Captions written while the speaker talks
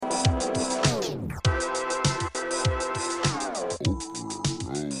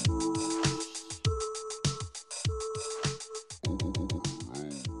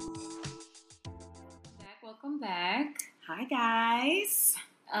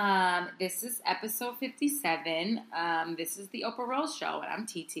This is episode 57. This is the Oprah Rose Show, and I'm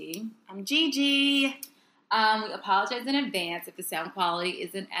TT. I'm Gigi. We apologize in advance if the sound quality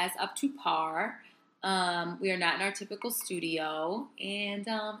isn't as up to par. We are not in our typical studio, and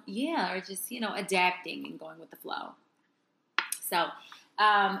are just, adapting and going with the flow. So,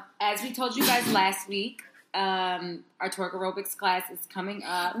 as we told you guys last week, our twerk aerobics class is coming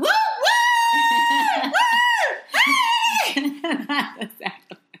up. Woo! Woo! Woo!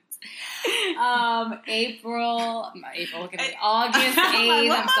 August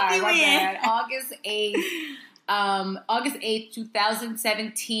 8th. I'm sorry, my bad. August 8th,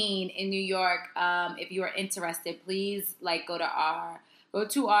 2017 in New York. If you are interested, please go to our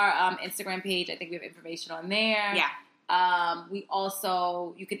Instagram page. I think we have information on there. Yeah. We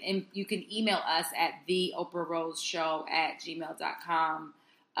also, you can email us at theoprahroseshow@gmail.com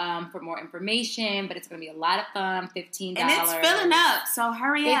for more information, but it's going to be a lot of fun. $15. And it's filling up, so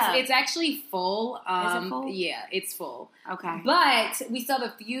hurry up. It's actually full. Is it full? Yeah, it's full. Okay. But we still have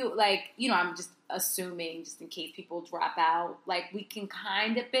a few, I'm just assuming, just in case people drop out, we can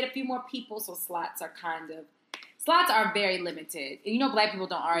kind of fit a few more people, so slots are very limited. Black people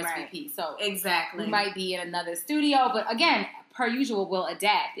don't RSVP, right. So exactly. We might be in another studio, but again, per usual, we'll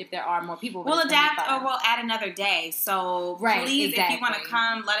adapt if there are more people. We'll adapt or we'll add another day. So please, exactly. If you want to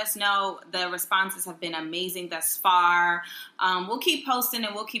come, let us know. The responses have been amazing thus far. We'll keep posting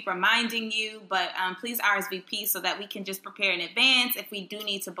and we'll keep reminding you, but please RSVP so that we can just prepare in advance if we do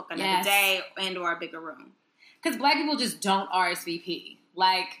need to book another day and or a bigger room. Because Black people just don't RSVP.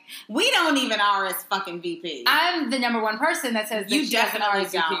 We don't even RSVP. I'm the number one person that says that you she doesn't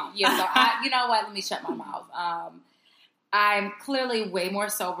RSVP. Don't. Yeah, so you know what? Let me shut my mouth. I'm clearly way more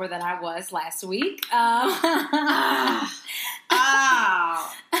sober than I was last week. I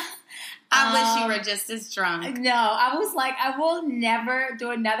wish you were just as drunk. No, I was like, I will never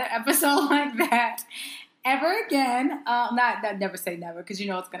do another episode like that ever again. Never say never, because you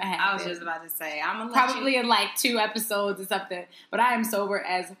know what's going to happen. I was just about to say, I'm going to probably in 2 episodes or something. But I am sober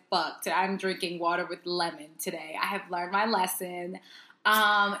as fuck. I'm drinking water with lemon today. I have learned my lesson.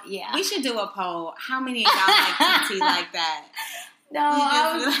 Yeah. We should do a poll. How many of y'all like TT like that? No,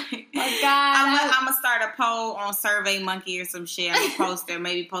 oh God. I'm going to start a poll on Survey Monkey or some shit. I'm going to post it,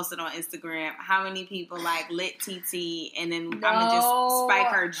 maybe post it on Instagram. How many people lit TT, and then I'm going to just spike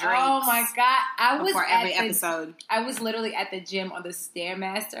her drinks. Oh my God. Before every episode. I was literally at the gym on the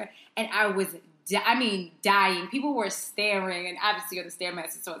Stairmaster, and I was dying. People were staring, and obviously you're the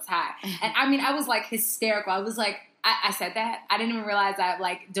Stairmaster, so it's high. And I was hysterical. I was I said that. I didn't even realize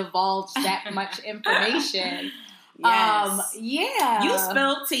I divulged that much information. Yes. Yeah. You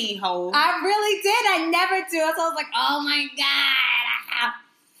spilled tea, ho. I really did. I never do. So I was oh my God.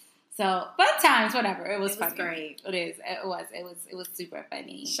 So, fun times, whatever. It was funny. Great. It is. It was super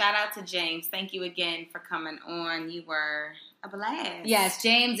funny. Shout out to James. Thank you again for coming on. You were a blast. Yes,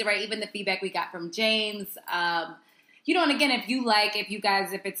 James, right? Even the feedback we got from James, and again, if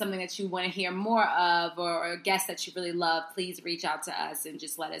it's something that you want to hear more of or a guest that you really love, please reach out to us and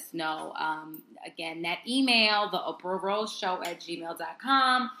just let us know. Again, that email,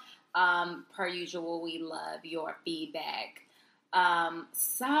 theoprahroseshow@gmail.com. Per usual, we love your feedback.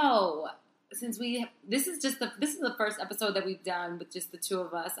 So since this is the first episode that we've done with just the two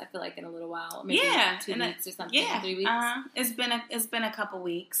of us, I feel in a little while, maybe 2 weeks or something, 3 weeks. It's been a couple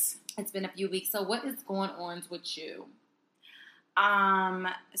weeks. It's been a few weeks. So what is going on with you?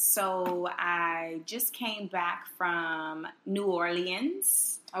 So I just came back from New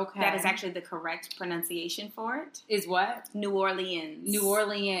Orleans. Okay. That is actually the correct pronunciation for it. Is what? New Orleans. New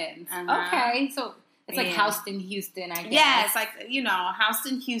Orleans. Uh-huh. Okay. So it's Houston, Houston, I guess. Yeah, it's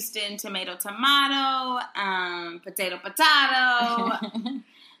Houston, Houston, tomato, potato.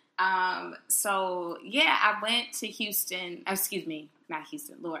 So yeah, I went to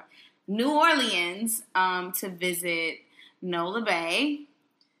New Orleans, to visit Nola Bay.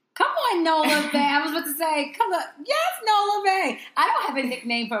 Come on, Nola Bay. I was about to say, come on. Yes, Nola Bay. I don't have a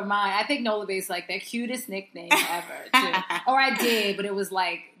nickname for mine. I think Nola Bay is the cutest nickname ever, too. Or I did, but it was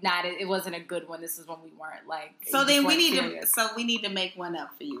it wasn't a good one. This is when we weren't So then we need to make one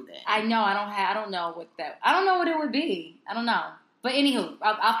up for you then. I know. I don't know what it would be. I don't know. But anywho,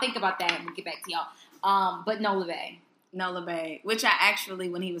 I'll think about that and we'll get back to y'all. But Nola Bay, which I actually,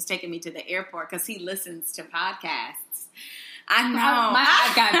 when he was taking me to the airport, because he listens to podcasts, I know. My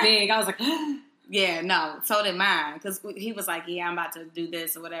eyes got big. I was like, yeah, no, so did mine. Because he was like, yeah, I'm about to do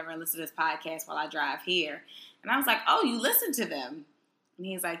this or whatever and listen to this podcast while I drive here. And I was like, oh, you listen to them? And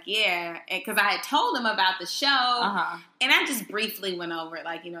he's like, yeah. Because I had told him about the show. Uh-huh. And I just briefly went over it,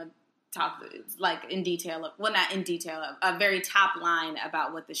 talk like in detail. Well, not in detail. A very top line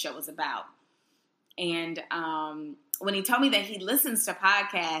about what the show was about. And when he told me that he listens to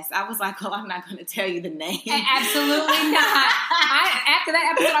podcasts, I was like, "Oh, I'm not going to tell you the name." Absolutely not. After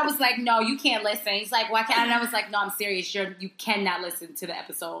that episode, I was like, "No, you can't listen." He's like, "Why can't?" And I was like, "No, I'm serious. You cannot listen to the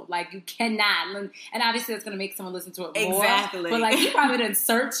episode. Like, you cannot." And obviously, that's going to make someone listen to it more. Exactly. But like, you probably didn't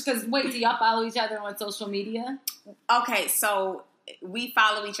search because wait, do y'all follow each other on social media? Okay, so we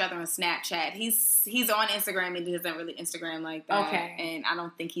follow each other on Snapchat. He's on Instagram and he doesn't really Instagram like that. Okay. And I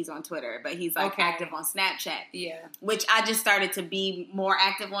don't think he's on Twitter, but he's like active on Snapchat. Yeah. Which I just started to be more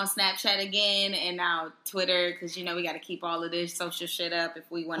active on Snapchat again, and now Twitter, because we got to keep all of this social shit up if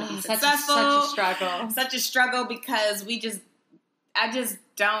we want to be successful. Such a struggle. Such a struggle because I just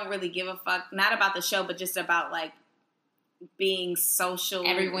don't really give a fuck, not about the show, but just about like being social,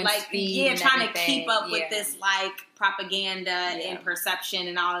 everyone's like trying to keep up with this like propaganda and perception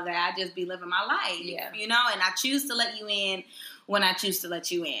and all of that. I just be living my life, and I choose to let you in when I choose to let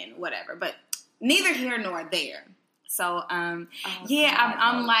you in, whatever. But neither here nor there. So, I'm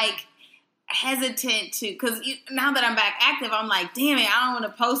like hesitant to, because now that I'm back active, I'm like, damn it, I don't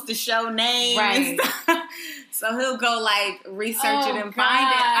want to post the show name and stuff. So he'll go like research it and find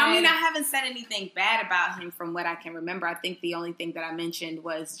it. I mean, I haven't said anything bad about him from what I can remember. I think the only thing that I mentioned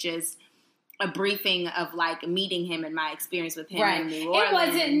was just a briefing of like meeting him and my experience with him in New Orleans. It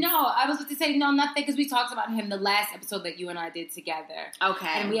wasn't, I was about to say, no, nothing, because we talked about him the last episode that you and I did together. Okay.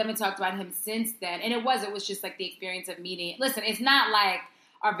 And we haven't talked about him since then. And it was just like the experience of meeting. Listen, it's not like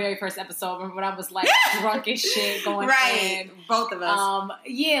our very first episode when I was like drunk as shit going in. Both of us.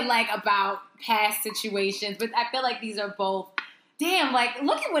 Like about past situations. But I feel like these are both, like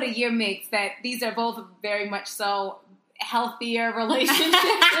look at what a year makes, that these are both very much so healthier relationships,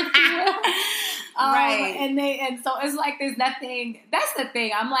 if you will. And so it's like there's nothing, that's the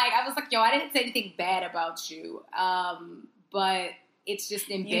thing. I was like, I didn't say anything bad about you. But it's just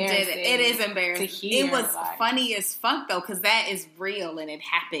embarrassing. You did it. It is embarrassing. To hear, it was funny as fuck though, because that is real and it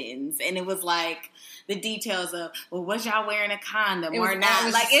happens. And it was like the details of, well, was y'all wearing a condom or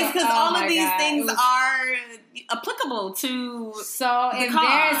not? Like it's because all of these things are applicable to so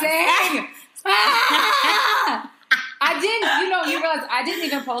embarrassing. I didn't, you realize I didn't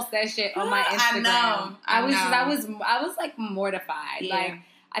even post that shit on my Instagram. I was like mortified. Yeah. Like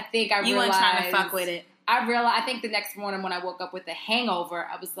I think I realized you weren't trying to fuck with it. I think the next morning when I woke up with a hangover,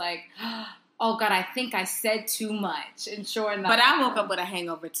 I was like, oh God, I think I said too much. And sure enough. But I woke up with a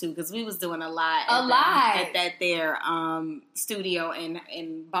hangover too, because we was doing a lot at that there studio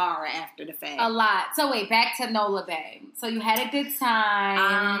and bar after the fact. A lot. So wait, back to Nola Bay. So you had a good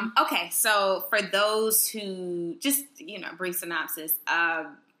time. Okay, so for those who, just, brief synopsis,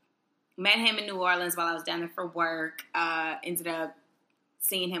 met him in New Orleans while I was down there for work, ended up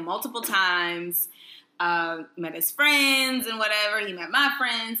seeing him multiple times. Met his friends and whatever. He met my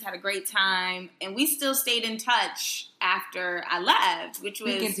friends, had a great time. And we still stayed in touch after I left, which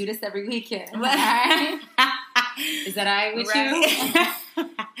was... We can do this every weekend. Right? Is that all right with you?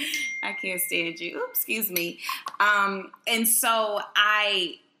 I can't stand you. Oops, excuse me. And so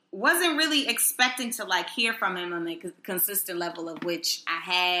I wasn't really expecting to like hear from him on the consistent level of which I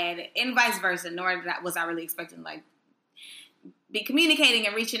had, and vice versa, nor was I really expecting like be communicating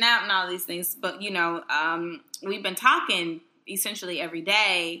and reaching out and all these things. But, we've been talking essentially every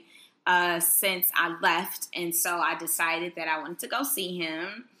day since I left. And so I decided that I wanted to go see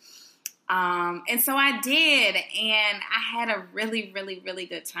him. And so I did. And I had a really, really, really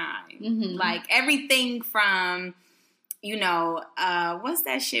good time. Mm-hmm. Like everything from, what's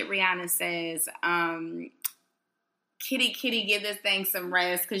that shit Rihanna says? Kitty, give this thing some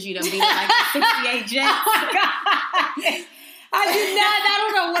rest because you done beat it like the 68 Jets. I did not. I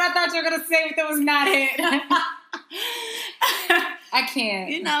don't know what I thought you were going to say, but that was not it. I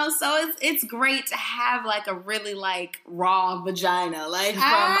can't. So it's great to have like a really like raw vagina, like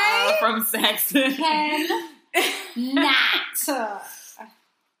from sex. Not. So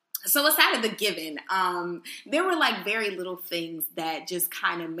aside of the given, there were like very little things that just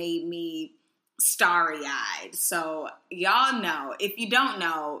kind of made me starry-eyed. So y'all know, if you don't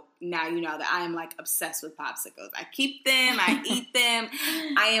know, now you know that I am like obsessed with popsicles. I keep them, I eat them.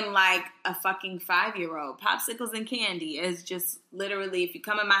 I am like a fucking 5-year-old. Popsicles and candy is just literally, if you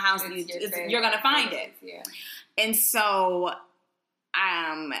come in my house, you're gonna find it. Yeah. And so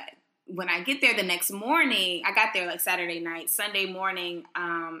when I get there the next morning, I got there like Saturday night, Sunday morning,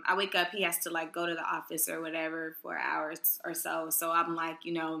 I wake up, he has to like go to the office or whatever for hours or so. So I'm like,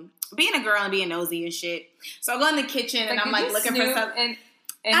 being a girl and being nosy and shit. So I go in the kitchen and I'm like looking for something.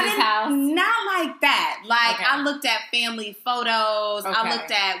 in his house? Not like that. Like, okay. I looked at family photos. Okay. I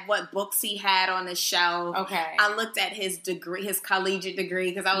looked at what books he had on the shelf. Okay. I looked at his degree, his collegiate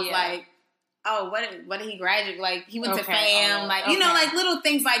degree, because I was like, oh, what did he graduate? Like, he went to FAM. Like, you know, like, little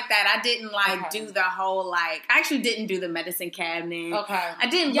things like that. I didn't, like, do the whole, like, I actually didn't do the medicine cabinet. Okay. I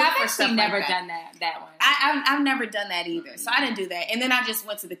didn't look for stuff like that. I've never done that one. I've never done that either. So I didn't do that. And then I just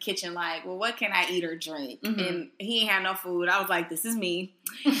went to the kitchen like, well, what can I eat or drink? Mm-hmm. And he ain't had no food. I was like, this is me.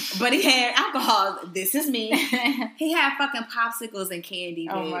 But he had alcohol. This is me. He had fucking popsicles and candy,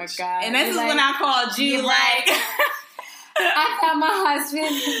 bitch. Oh, my God. And this is like, when I called you, like... I found my husband.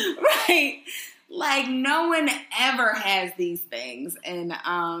 Right. Like, no one ever has these things. And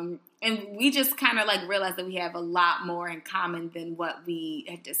we just kind of, like, realized that we have a lot more in common than what we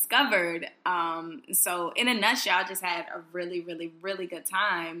had discovered. So, in a nutshell, I just had a really, really, really good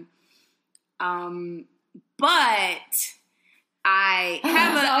time. But I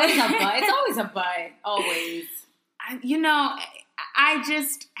have It's always a but. Always. I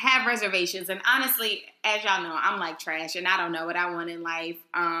just have reservations. And honestly, as y'all know, I'm like trash and I don't know what I want in life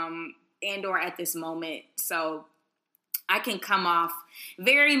and or at this moment. So I can come off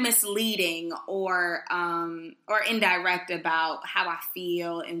very misleading or indirect about how I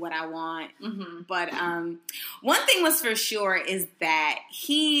feel and what I want. Mm-hmm. But one thing was for sure is that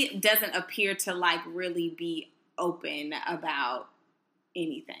he doesn't appear to like really be open about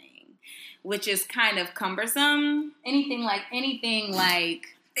anything, which is kind of cumbersome. Anything like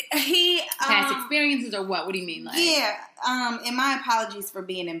he past experiences or what? What do you mean? Like, yeah. And my apologies for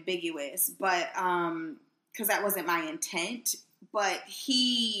being ambiguous, but because that wasn't my intent. But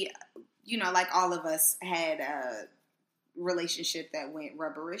he, like all of us, had a relationship that went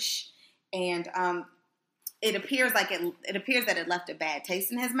rubberish, and it appears that it left a bad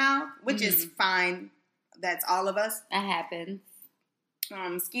taste in his mouth, which is fine. That's all of us. That happens.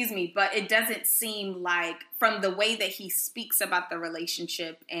 Excuse me, but it doesn't seem like, from the way that he speaks about the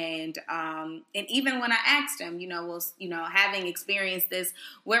relationship, and even when I asked him, having experienced this,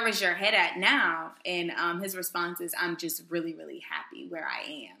 where is your head at now? And his response is, I'm just really, really happy where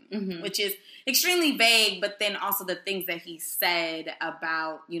I am, which is extremely vague. But then also the things that he said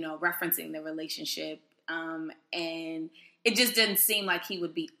about, referencing the relationship, and it just didn't seem like he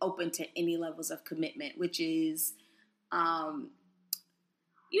would be open to any levels of commitment, which is,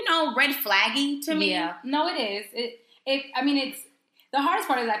 red flaggy to me. Yeah. No, it is. It's the hardest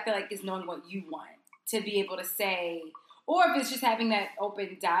part is I feel like is knowing what you want to be able to say, or if it's just having that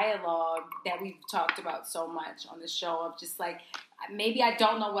open dialogue that we've talked about so much on the show of just like, maybe I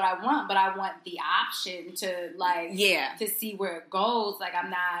don't know what I want, but I want the option to to see where it goes. Like, I'm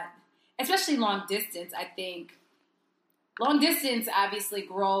not, especially long distance, I think. Long distance obviously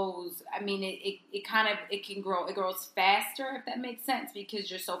grows. I mean, it can grow. It grows faster, if that makes sense, because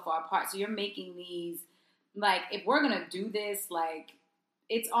you're so far apart. So you're making these, like, if we're going to do this, like,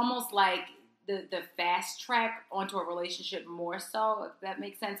 it's almost like the fast track onto a relationship more so, if that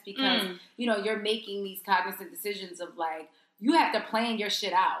makes sense, because, you're making these cognizant decisions of, like, you have to plan your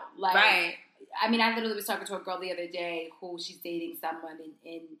shit out. Like, right. I mean, I literally was talking to a girl the other day who she's dating someone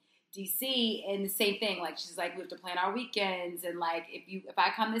in DC, and the same thing, like, she's like, we have to plan our weekends, and like, if I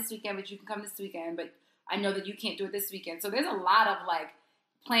come this weekend, but you can come this weekend, but I know that you can't do it this weekend. So there's a lot of like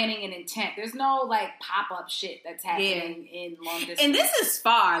planning and intent. There's no like pop-up shit that's happening in long distance. And this is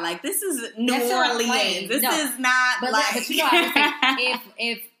far, like, this is New Orleans. This is not but like. But I was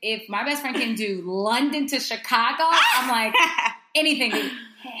saying, if my best friend can do London to Chicago, I'm like, anything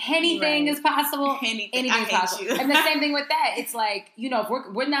is possible. Anything is possible. And the same thing with that. It's like, if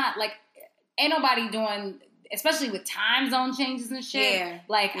we're not like, ain't nobody doing, especially with time zone changes and shit. Yeah.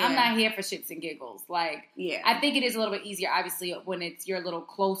 Like, I'm not here for shits and giggles. Like, I think it is a little bit easier, obviously, when you're a little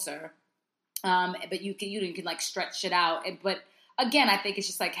closer. But you can like stretch shit out. But again, I think it's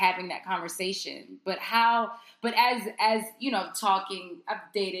just like having that conversation. But as talking, I've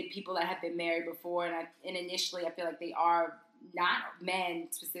dated people that have been married before, and initially I feel like they are not men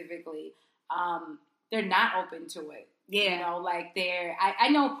specifically. They're not open to it. Yeah. Like I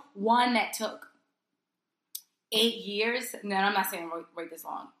know one that took 8 years. No, I'm not saying wait this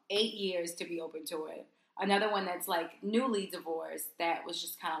long. 8 years to be open to it. Another one that's like newly divorced that was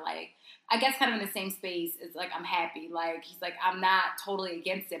just kind of like, I guess kind of in the same space. It's like, I'm happy. Like, he's like, I'm not totally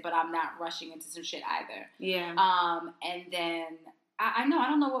against it, but I'm not rushing into some shit either. Yeah. And then I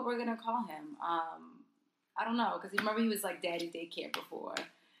don't know what we're going to call him. I don't know, because remember he was like daddy daycare before.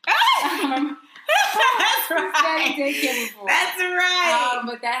 That's right. Daddy daycare before. That's right.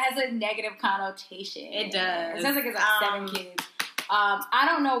 But that has a negative connotation. It does. It sounds like it's like 7 kids. I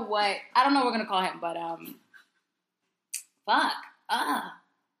don't know what we're gonna call him, but fuck.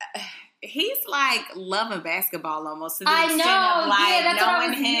 he's like loving basketball almost. To the I extent know. Of like that's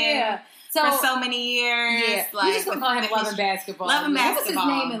knowing him Yeah. So, for so many years. Yeah. Like, you just gonna call him Loving Basketball. Loving Basketball.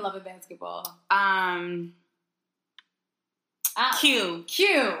 What's his name in Loving Basketball?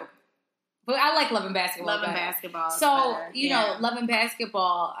 Q. But I like Loving Basketball. Loving Basketball. So, you know, Loving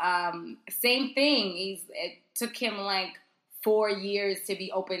Basketball, same thing. It took him like 4 years to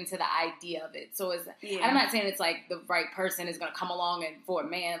be open to the idea of it. So I'm not saying it's like the right person is going to come along and for a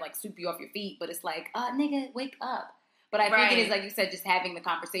man, like sweep you off your feet. But it's like, nigga, wake up. But I think it is, like you said, just having the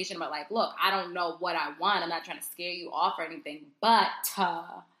conversation about like, look, I don't know what I want. I'm not trying to scare you off or anything. But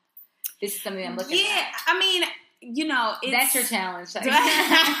this is something I'm looking at. Yeah, I mean... You know, that's your challenge. Fuck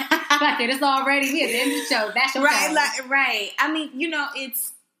it, it's already we at the end of the show. That's your challenge. Right. I mean, you know,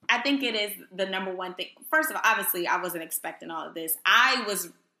 I think it is the number one thing. First of all, obviously, I wasn't expecting all of this. I was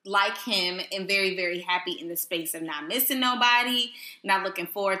like him and very, very happy in the space of not missing nobody, not looking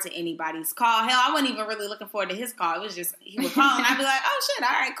forward to anybody's call. Hell, I wasn't even really looking forward to his call. It was just, he would call and I'd be like, oh shit,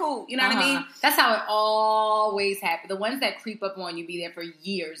 all right, cool. You know what I mean? That's how it always happens. The ones that creep up on you be there for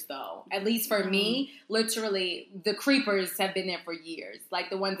years though. At least for me, literally, the creepers have been there for years. Like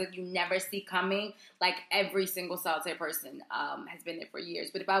the ones that you never see coming, like every single solitary person has been there for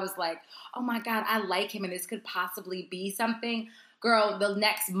years. But if I was like, oh my God, I like him and this could possibly be something, girl, the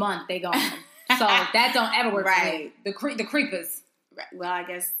next month they gone. So that don't ever work for me. The creepers. Right. Well, I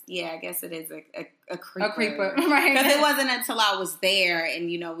guess it is a creeper. A creeper, right. Because it wasn't until I was there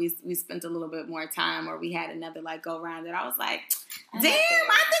and, you know, we spent a little bit more time or we had another, like, go around that I was like, damn, I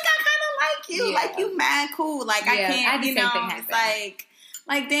think I kind of like you. Yeah. Like, you mad cool. Like, I can't, you know, it's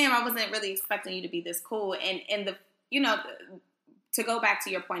like, damn, I wasn't really expecting you to be this cool. And the, you know, to go back to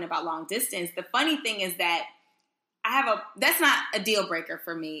your point about long distance, the funny thing is that that's not a deal breaker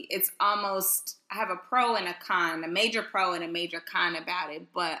for me. It's almost, I have a pro and a con, a major pro and a major con about it.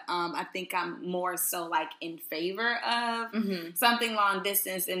 But I think I'm more so like in favor of something long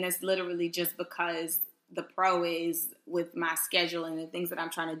distance. And it's literally just because the pro is with my schedule and the things that I'm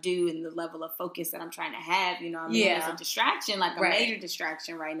trying to do and the level of focus that I'm trying to have. You know what I mean? It's a distraction, like a major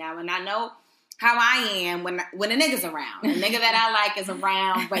distraction right now. And I know how I am when a nigga's around. A nigga that I like is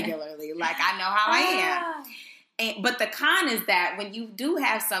around regularly. Like, I know how I am. But the con is that when you do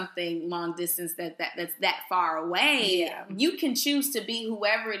have something long distance that's that far away, you can choose to be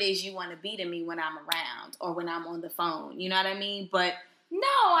whoever it is you want to be to me when I'm around or when I'm on the phone. You know what I mean? But no,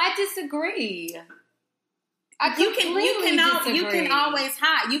 I disagree. You can always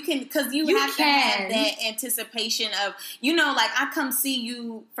hide. You can, because you have to have that anticipation of, you know, like I come see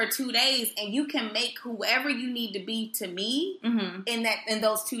you for 2 days and you can make whoever you need to be to me in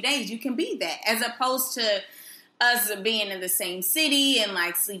those 2 days. You can be that, as opposed to us being in the same city and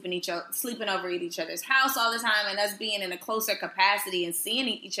like sleeping over at each other's house all the time, and us being in a closer capacity and seeing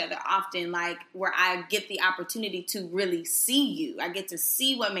each other often, like where I get the opportunity to really see you. I get to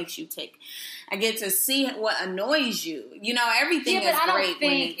see what makes you tick. I get to see what annoys you. You know, everything is great. Yeah, but I don't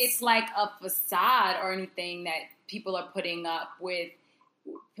think it's like a facade or anything that people are putting on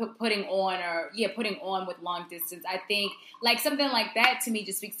with long distance. I think like something like that to me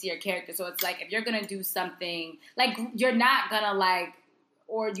just speaks to your character. So it's like if you're gonna do something, like you're not gonna like,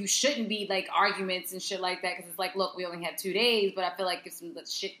 or you shouldn't be like arguments and shit like that, because it's like, look, we only had 2 days, but I feel like if some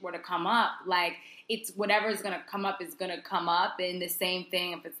shit were to come up, like it's whatever's gonna come up is gonna come up. And the same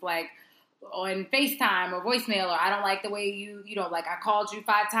thing if it's like on FaceTime or voicemail, or I don't like the way you know, like I called you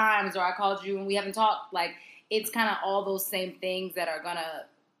 5 times or I called you and we haven't talked. Like it's kind of all those same things that are gonna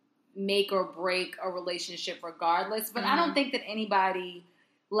make or break a relationship regardless. But I don't think that anybody,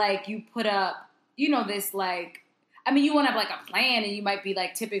 like, you put up, you know, this, like, I mean, you want to have, like, a plan, and you might be,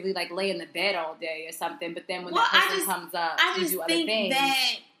 like, typically, like, lay in the bed all day or something, but then when that person comes up, you do other things.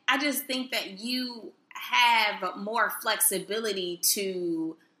 I just think that you have more flexibility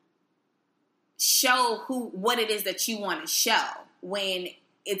to show what it is that you want to show when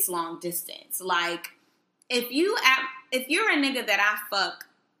it's long distance. Like, if you're a nigga that I fuck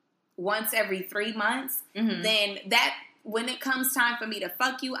once every 3 months, then that when it comes time for me to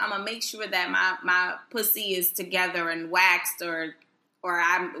fuck you, I'm gonna make sure that my pussy is together and waxed, or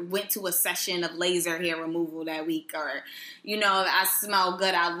I went to a session of laser hair removal that week, or, you know, I smell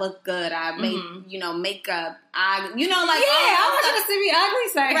good, I look good, I made, you know, makeup, I want you to see me ugly,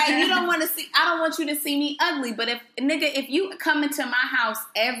 sir. Right, I don't want you to see me ugly, but if you come into my house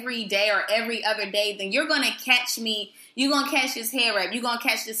every day or every other day, then you're gonna catch me. You're going to catch this hair wrap. You're going to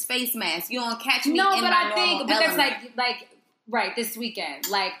catch this face mask. You're going to catch me in my normal element. But that's like, right, this weekend.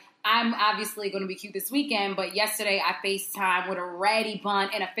 Like, I'm obviously going to be cute this weekend, but yesterday I FaceTime with a ratty bun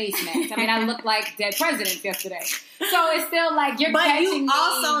and a face mask. I mean, I looked like dead presidents yesterday. So it's still like you're catching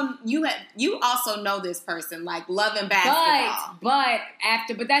me. You also know this person, like loving basketball. But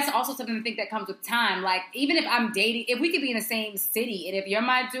that's also something I think that comes with time. Like, even if I'm dating, if we could be in the same city, and if you're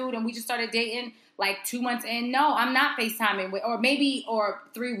my dude and we just started dating like 2 months in, no, I'm not FaceTiming with, or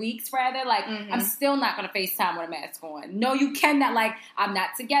 3 weeks rather. Like, I'm still not going to FaceTime with a mask on. No, you cannot. Like, I'm not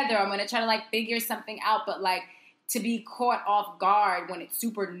together. I'm going to try to like figure something out. But like, to be caught off guard when it's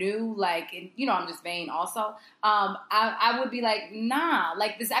super new, like, and you know, I'm just vain also. I would be like, nah,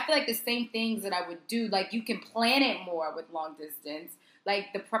 like this. I feel like the same things that I would do. Like, you can plan it more with long distance,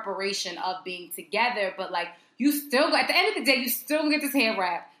 like the preparation of being together. But like, you still at the end of the day, you still gonna get this hair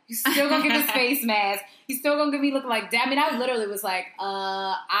wrap. You still gonna get this face mask. You still gonna get me looking like that. I mean, I literally was like,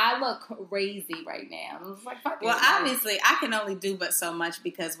 I look crazy right now. I was like, fuck it. Well, obviously, I can only do but so much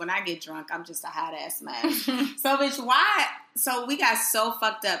because when I get drunk, I'm just a hot ass mess. So, bitch, why? So we got so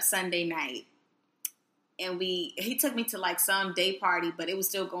fucked up Sunday night. And he took me to like some day party, but it was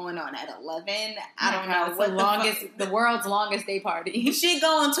still going on at 11. I don't know what the world's longest day party. She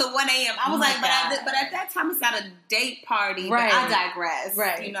going to 1 a.m. I was like, but at that time it's not a date party. Right. But I digress.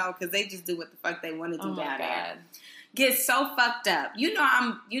 Right. You know, because they just do what the fuck they want to do down there. Get so fucked up.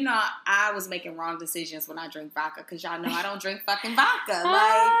 I was making wrong decisions when I drink vodka because y'all know I don't drink fucking vodka.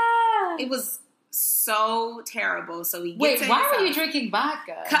 Like, it was so terrible. So why were you drinking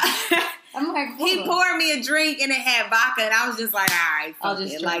vodka? I'm like, he poured me a drink and it had vodka, and I was just like, all right, fuck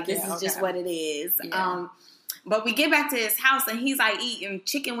it. Like, this is just what it is. Yeah. But we get back to his house, and he's like eating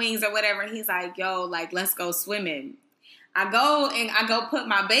chicken wings or whatever. And he's like, yo, like, let's go swimming. I go put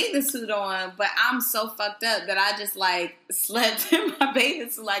my bathing suit on, but I'm so fucked up that I just like slept in my bathing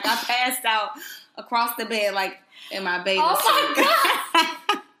suit. Like, I passed out across the bed, like in my bathing suit. Oh my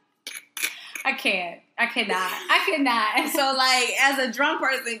God. I cannot. So, like, as a drunk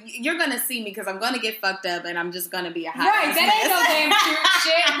person, you're going to see me because I'm going to get fucked up and I'm just going to be a hot right, that ain't no damn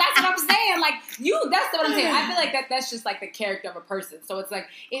shit. That's what I'm saying. Like, that's what I'm saying. I feel like that's just like the character of a person. So it's like,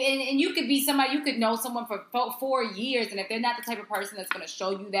 and you could be somebody, you could know someone for 4 years, and if they're not the type of person that's going to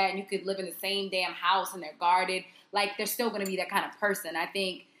show you that, and you could live in the same damn house and they're guarded, like, they're still going to be that kind of person. I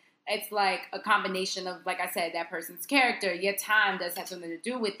think it's like a combination of, like I said, that person's character. Your time does have something to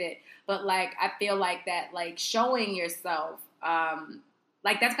do with it. But, like, I feel like that, like, showing yourself,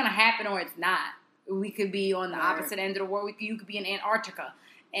 like, that's going to happen or it's not. We could be on the opposite end of the world. You could be in Antarctica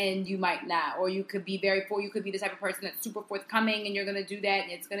and you might not. Or you could be you could be the type of person that's super forthcoming and you're going to do that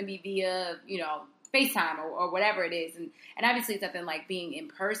and it's going to be via, FaceTime or whatever it is. And obviously it's nothing like being in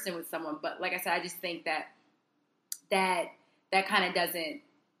person with someone. But, like I said, I just think that kind of doesn't...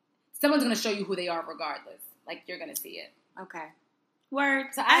 Someone's going to show you who they are regardless. Like, you're going to see it. Okay. Word.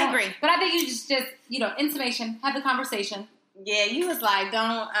 So I agree. But I think you just intimation, have the conversation. Yeah, you was like,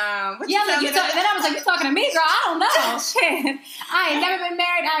 don't, then I was like, you talking to me, girl? I don't know. Shit. I ain't never been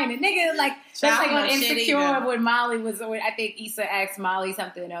married. I ain't a nigga. Like, that's like on Insecure when Molly was, I think Issa asked Molly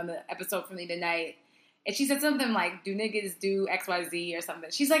something on the episode from the other night. And she said something like, do niggas do XYZ or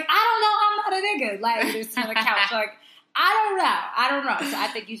something? She's like, I don't know. I'm not a nigga. Like, there's on the couch. Like, I don't know. So I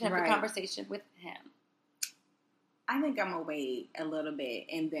think you should have a conversation with him. I think I'm going to wait a little bit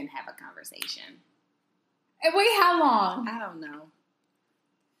and then have a conversation. And wait, how long? I don't know.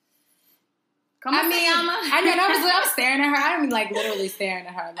 I'm staring at her. I don't mean like literally staring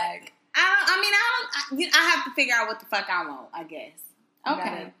at her. Like, I have to figure out what the fuck I want, I guess.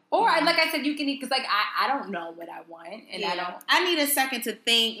 Okay. Or, like I said, you can eat, because, like, I don't know what I want, and I need a second to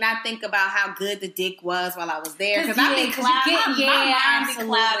not think about how good the dick was while I was there, because I be clouded. My mind be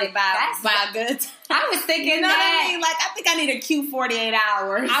clouded by good. I was thinking you know what I mean? Like, I think I need a cute 48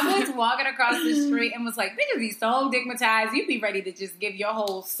 hours. I was walking across the street and was like, bitches be so digmatized, you'd be ready to just give your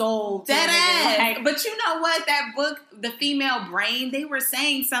whole soul to that ass. Like, but you know what? That book, The Female Brain, they were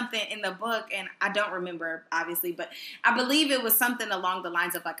saying something in the book, and I don't remember, obviously, but I believe it was something along the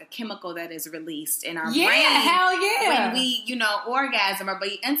lines of, like, a chemical that is released in our brain. Yeah, hell yeah. When we, orgasm or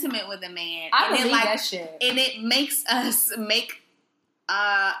be intimate with a man. I believe that shit. And it makes us make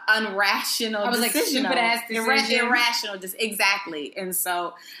unrational decisions. Stupid ass decisions. Irrational, exactly. And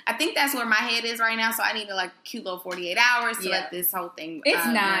so I think that's where my head is right now. So I need a cute little 48 hours to let this whole thing. It's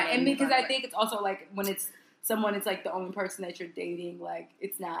not, and because I think it's also like when it's someone, it's like the only person that you're dating. Like,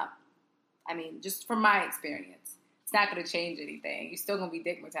 it's not. I mean, just from my experience, it's not going to change anything. You're still going to be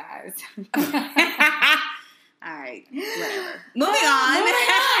digmatized. All right, whatever. Moving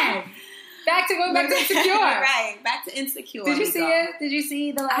on. Back to Insecure. Right, back to Insecure. Did you see it? Did you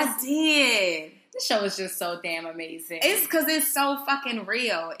see the last? I did. This show is just so damn amazing. It's because it's so fucking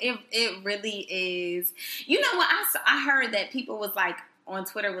real. It really is. You know what? I heard that people was like, on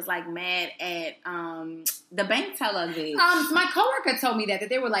Twitter was like mad at the bank teller bitch. My coworker told me that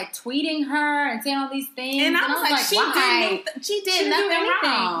they were like tweeting her and saying all these things, and I was like, she did nothing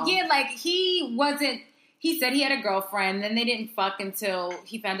wrong. Yeah, like he wasn't. He said he had a girlfriend, and they didn't fuck until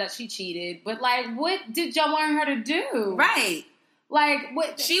he found out she cheated. But like, what did y'all want her to do? Right. Like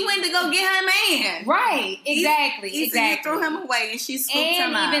what? She went to go get her man. Right. Exactly. He threw him away, and she scooped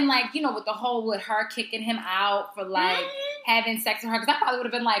him up. And even like with the whole with her kicking him out for like having sex with her, because I probably would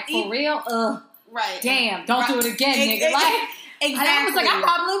have been like, for real, ugh. Right. Damn, don't do it again, nigga. Like, exactly. And I was like, I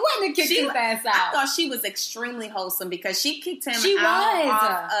probably wouldn't have kicked his ass out. I thought she was extremely wholesome because she kicked him out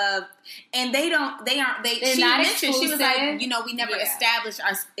off of, and she mentioned, she was like, we never established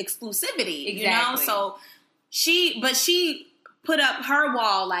our exclusivity, exactly. So she put up her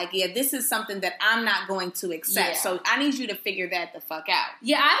wall like, this is something that I'm not going to accept. Yeah. So I need you to figure that the fuck out.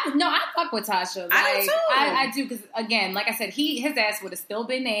 Yeah, I fuck with Tasha. Like, I do too. I do, because again, like I said, his ass would have still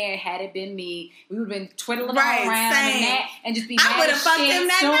been there had it been me. We would have been twiddling around and just be mad. I would have fucked him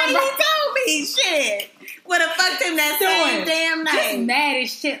that night. He told me shit. Would have fucked him that same damn night. Just mad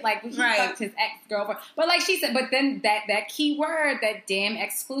as shit. Like when he fucked his ex-girlfriend. But like she said, but then that key word, that damn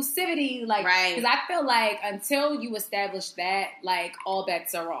exclusivity, like, because I feel like until you establish that, like, all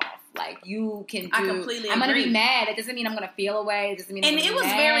bets are off. Like, you can do... I completely I'm agree. going to be mad. It doesn't mean I'm going to feel away. It doesn't mean I'm going to be mad. And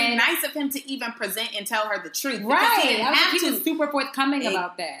it was very nice of him to even present and tell her the truth. Right. He was super forthcoming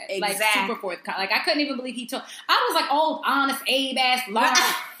about that. Exactly. Like, super forthcoming. Like, I couldn't even believe he told... I was like, oh, honest, Abe-ass Lauren.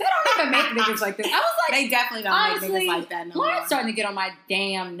 They don't even make niggas like this. I was like... They definitely don't make niggas like that no more. Lauren's starting to get on my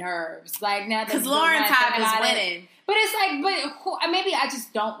damn nerves. Like, now that... Because Lauren Todd is winning. But it's like, maybe I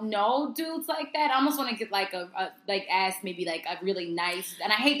just don't know dudes like that. I almost want to get like ask maybe like a really nice,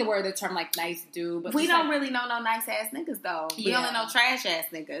 and I hate the term like nice dude, but we don't really know no nice ass niggas though. We only know trash ass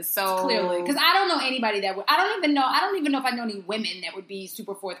niggas. So clearly, because I don't know anybody that would. I don't even know if I know any women that would be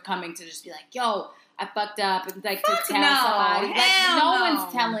super forthcoming to just be like, yo, I fucked up, and like to tell somebody.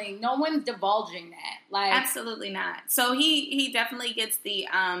 Like no one's divulging that. Like absolutely not. So he definitely gets the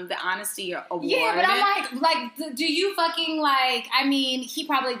honesty award. Yeah, but I'm like, do you fucking like? I mean, he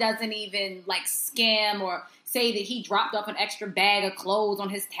probably doesn't even like scam or say that he dropped off an extra bag of clothes on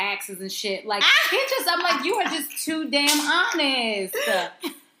his taxes and shit. Like I'm like, you are just too damn honest.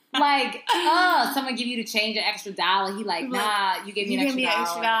 Like, someone give you to change an extra $1. He like, nah, you give me an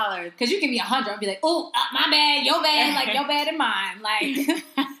extra $1. Because you give me 100, I'll be like, oh, my bad, your bad, like your bad and mine. Like,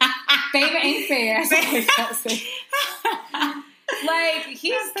 favor ain't fair. Like,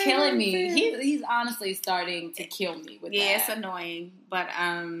 he's killing me. He's honestly starting to kill me with that. Yeah, it's annoying, but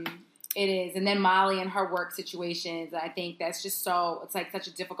it is. And then Molly and her work situations, I think that's just it's like such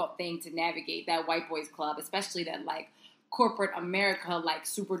a difficult thing to navigate, that white boys club, especially that like corporate America, like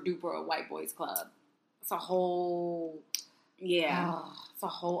super duper white boys club. It's a whole it's a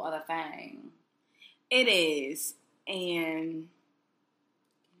whole other thing. It is. And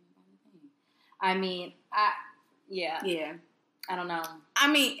I mean, I don't know.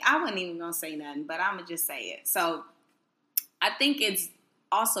 I mean, I wasn't even gonna say nothing, but I'm gonna just say it. So I think it's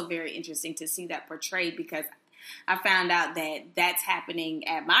also very interesting to see that portrayed, because I found out that that's happening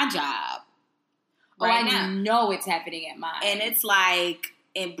at my job. Right now. Know it's happening at mine. And it's like,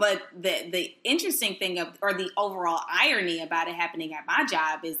 but the interesting thing or the overall irony about it happening at my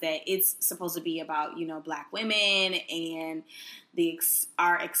job is that it's supposed to be about, Black women and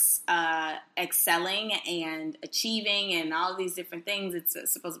excelling and achieving and all these different things. It's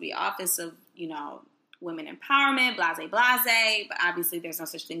supposed to be office of, women empowerment, blase, but obviously there's no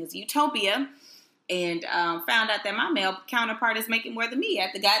such thing as utopia. And found out that my male counterpart is making more than me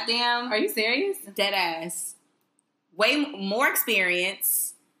at the goddamn... Are you serious? Dead ass. Way more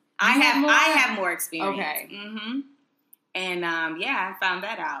experience. I have more experience. Okay. Mm-hmm. And I found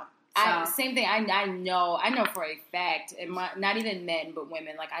that out. So. Same thing. I know for a fact, and not even men, but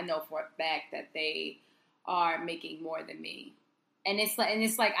women. Like I know for a fact that they are making more than me. And it's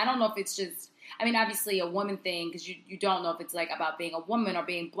like I don't know if it's just. I mean, obviously a woman thing, because you don't know if it's like about being a woman or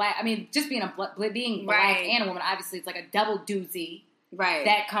being black. I mean, just being being black and a woman. Obviously, it's like a double doozy. Right.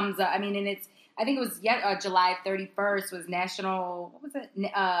 That comes up. I mean, and I think it was July 31st was National, what was it?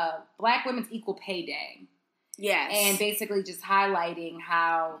 Black Women's Equal Pay Day. Yes. And basically just highlighting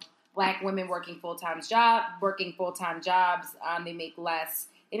how Black women working full-time jobs, they make less.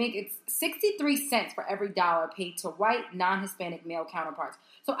 They make it's 63 cents for every dollar paid to white, non-Hispanic male counterparts.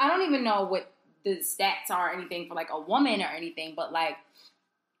 So I don't even know what the stats are or anything for like a woman or anything, but like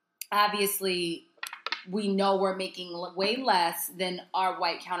obviously we know we're making way less than our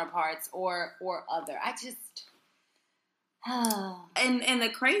white counterparts or other. I just... And the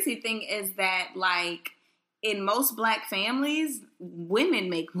crazy thing is that, like, in most black families, women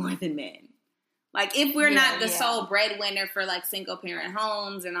make more than men. Like, if we're not the sole breadwinner for, like, single-parent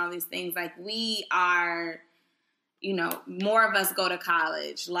homes and all these things, like, we are, you know, more of us go to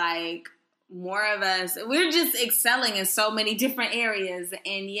college. Like, more of us, we're just excelling in so many different areas.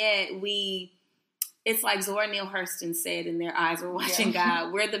 And yet it's like Zora Neale Hurston said in Their Eyes Were Watching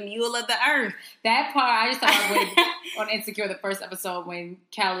God, we're the mule of the earth. That part, I just thought on Insecure, the first episode, when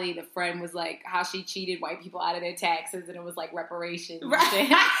Kelly, the friend, was like, how she cheated white people out of their taxes, and it was like reparations.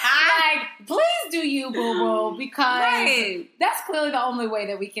 Right. Like, please do you, boo-boo, because that's clearly the only way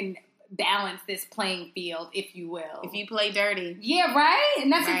that we can balance this playing field, if you will. If you play dirty. Yeah, right?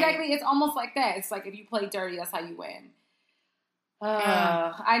 And that's exactly, it's almost like that. It's like, if you play dirty, that's how you win.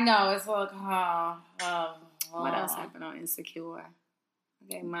 I know, it's like, what else happened on Insecure?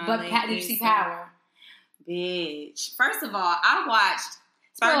 Okay, but did you see Power? Bitch. First of all, I watched...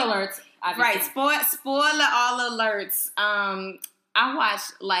 Spoiler alerts. Obviously. Right, spoiler all alerts. I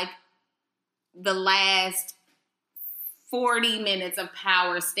watched, like, the last 40 minutes of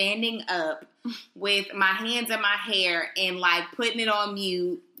Power standing up with my hands in my hair and, like, putting it on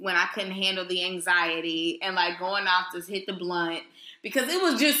mute when I couldn't handle the anxiety and, like, going off to hit the blunt. Because it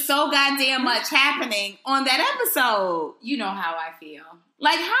was just so goddamn much happening on that episode. You know how I feel.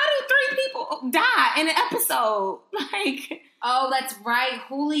 Like, how do 3 people die in an episode? Like... Oh, that's right.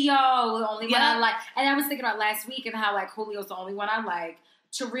 Julio, the only one I like. And I was thinking about last week and how, like, Julio's the only one I like.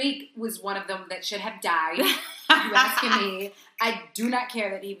 Tariq was one of them that should have died. If you're asking me. I do not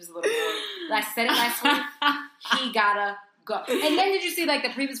care that he was a little boy. I said it last week. He gotta go. And then did you see, like, the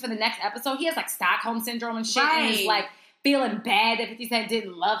previews for the next episode? He has, like, Stockholm Syndrome and shit. Right. And he's, like, feeling bad that 50 Cent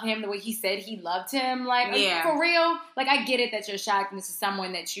didn't love him the way he said he loved him. Like, for real? Like, I get it that you're shocked and this is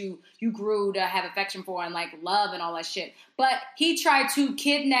someone that you grew to have affection for and, like, love and all that shit. But he tried to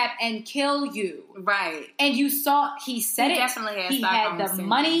kidnap and kill you. Right. And you saw, he said he it. Definitely has he had the syndrome.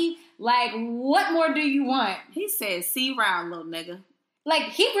 money. Like, what more do you want? He said, see round, little nigga. Like,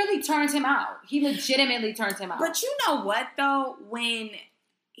 he really turned him out. He legitimately turned him out. But you know what, though? When...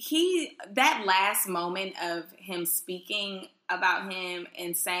 that last moment of him speaking about him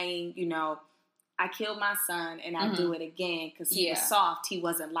and saying, you know, I killed my son and I'll do it again because he was soft. He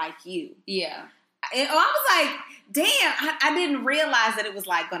wasn't like you. Yeah. And I was like, damn, I didn't realize that it was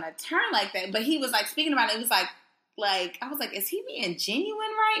like going to turn like that. But he was like speaking about it. It was like, I was like, is he being genuine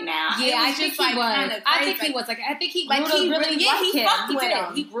right now? Yeah, I think he was. I think he was. Like, I think he grew to really like him. He did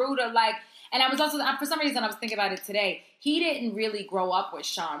it. He grew to like, and I was also, for some reason, I was thinking about it today. He didn't really grow up with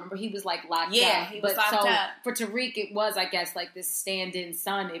Sean. Remember, he was, like, locked up. Yeah, he was locked up. For Tariq, it was, I guess, like this stand-in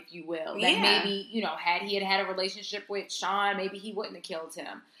son, if you will. That maybe, you know, had he had a relationship with Sean, maybe he wouldn't have killed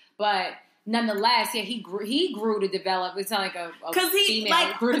him. But nonetheless, yeah, he grew to develop. It's not like a female.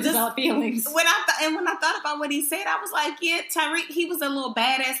 Like, grew to develop feelings. When I thought about what he said, I was like, yeah, Tariq, he was a little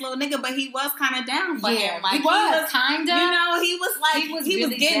badass little nigga, but he was kind of down for him. Like, he was kind of. You know, he was like, he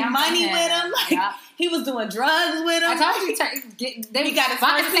was getting money with him. Like, he was doing drugs with him. I told you, he got his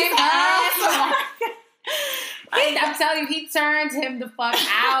first ass. I'm telling you, he turned him the fuck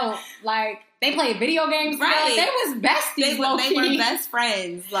out. Like, they played video games together. Right. They was besties. They were best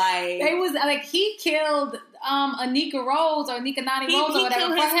friends. Like, they was like, he killed Anika Rose or Anika Nani Rose or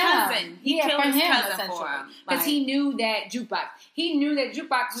whatever for him. Cousin. He killed his cousin for him because he knew that Jukebox. He knew that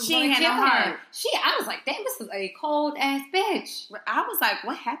Jukebox was going to kill him. I was like, damn, this is a cold ass bitch. I was like,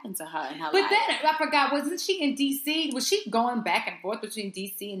 what happened to her in her life? But then I forgot, wasn't she in DC? Was she going back and forth between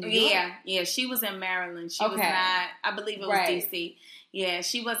DC and New York? Yeah, she was in Maryland. She was not. I believe it was DC. Yeah,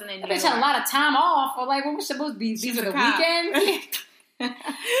 she wasn't in New York. Bitch had a lot of time off. Or like, what was supposed to be? These are the weekends.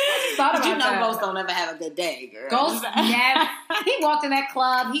 But you know, Ghost don't ever have a good day, girl. Ghost, yeah. He walked in that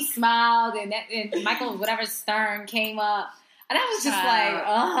club. He smiled, and Michael, whatever Stern came up, and I was just like,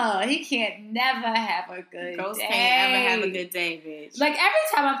 oh, he can't never have a good Ghost day. can't ever have a good day, bitch. Like every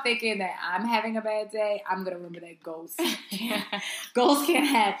time I'm thinking that I'm having a bad day, I'm gonna remember that Ghost. Ghost can't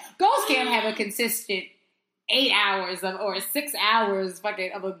have a consistent 8 hours or 6 hours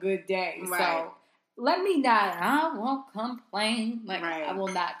fucking of a good day. Right. So let me not. I won't complain. Like I will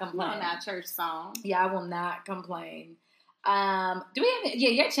not complain. Not that church song. Yeah, I will not complain. Do we have? Yeah,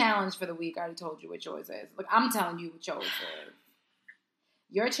 your challenge for the week. I already told you what yours is. Look, I'm telling you what yours is.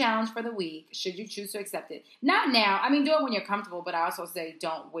 Your challenge for the week, should you choose to accept it, not now. I mean, do it when you're comfortable. But I also say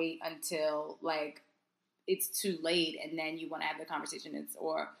don't wait until like it's too late and then you want to have the conversation.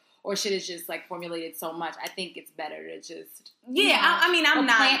 Or shit is just like formulated so much. I think it's better to just I'm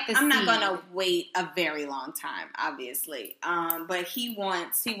not plant the seed. I'm not going to wait a very long time, obviously. But he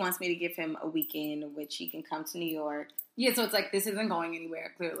wants me to give him a weekend in which he can come to New York. Yeah, so it's like, this isn't going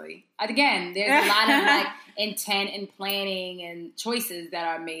anywhere, clearly. Again, there's a lot of, like, intent and planning and choices that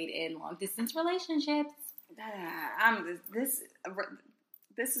are made in long-distance relationships.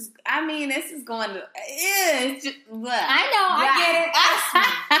 This is going to... It's just, I know, I get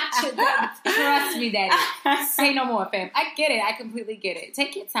it. Trust me, Daddy. Say no more, fam. I get it. I completely get it.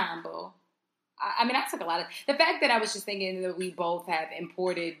 Take your time, boo. I mean, I took a lot of... The fact that I was just thinking that we both have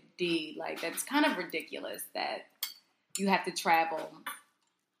imported D, like, that's kind of ridiculous that you have to travel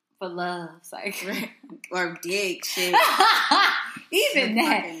for love. Like, or dick shit. Even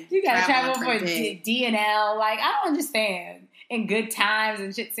that. You gotta travel for D and L. Like, I don't understand. And good times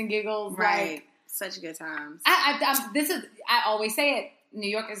and shits and giggles. Right. Like, such good times. I always say it. New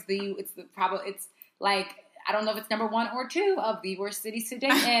York is it's like, I don't know if it's number 1 or 2 of the worst cities to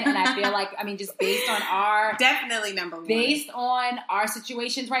date in. And I feel like, I mean, just based on our... Definitely number 1. Based on our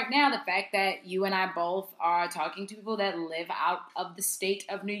situations right now, the fact that you and I both are talking to people that live out of the state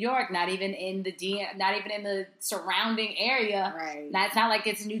of New York, not even in the surrounding area. Right. It's not like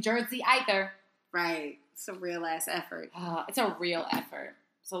it's New Jersey either. Right. It's a real ass effort. It's a real effort.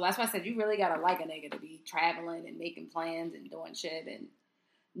 So that's why I said you really gotta like a nigga to be traveling and making plans and doing shit and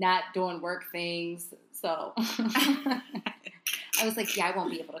not doing work things. So I was like, yeah, I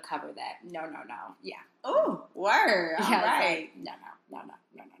won't be able to cover that. No. Yeah. Oh, word. All right. Like, no.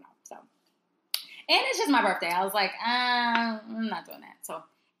 So, and it's just my birthday. I was like, I'm not doing that. So,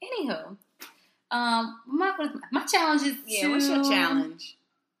 anywho, my challenge is what's your challenge?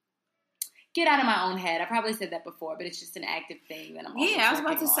 Get out of my own head. I probably said that before, but it's just an active thing that I'm always I was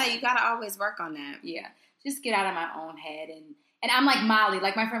about to working say, on. you got to always work on that. Yeah. Just get out of my own head. And I'm like Molly.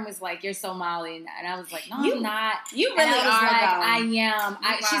 Like, my friend was like, you're so Molly. And I was like, no, I'm not. You really and I was are, like, though. I am.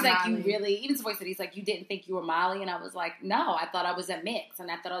 She's like, Molly. you really, even Savoy said, he's like, you didn't think you were Molly? And I was like, no, I thought I was a mix.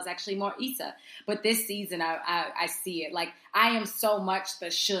 And I thought I was actually more Issa. But this season, I see it. Like, I am so much the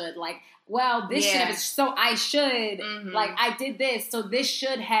should. Like, well, this should have, so I should, like, I did this, so this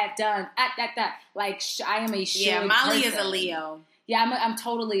should have done, that. Like, I am a should Yeah, Molly person. is a Leo. Yeah, I'm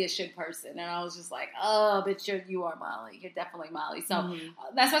totally a should person. And I was just like, oh, but you are Molly. You're definitely Molly. So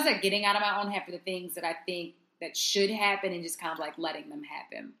that's why I said getting out of my own head for the things that I think that should happen and just kind of like letting them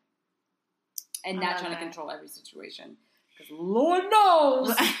happen. And not trying to control every situation. Because Lord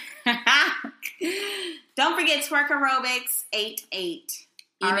knows. Don't forget Twerk Aerobics 88.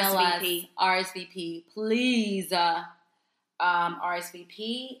 Email RSVP. us, RSVP, please,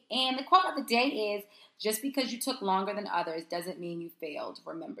 RSVP. And the quote of the day is, just because you took longer than others doesn't mean you failed.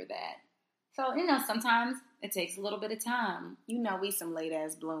 Remember that. So, sometimes it takes a little bit of time. We some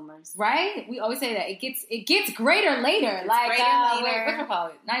late-ass bloomers. Right? We always say that. It gets greater later. It's like, greater later.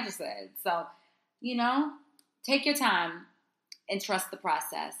 What Nigel said. So, take your time and trust the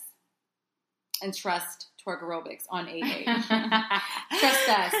process. And trust Twerk Aerobics on 88. Trust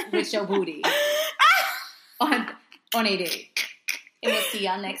us with your booty on 88. And we'll see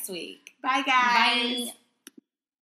y'all next week. Bye, guys. Bye.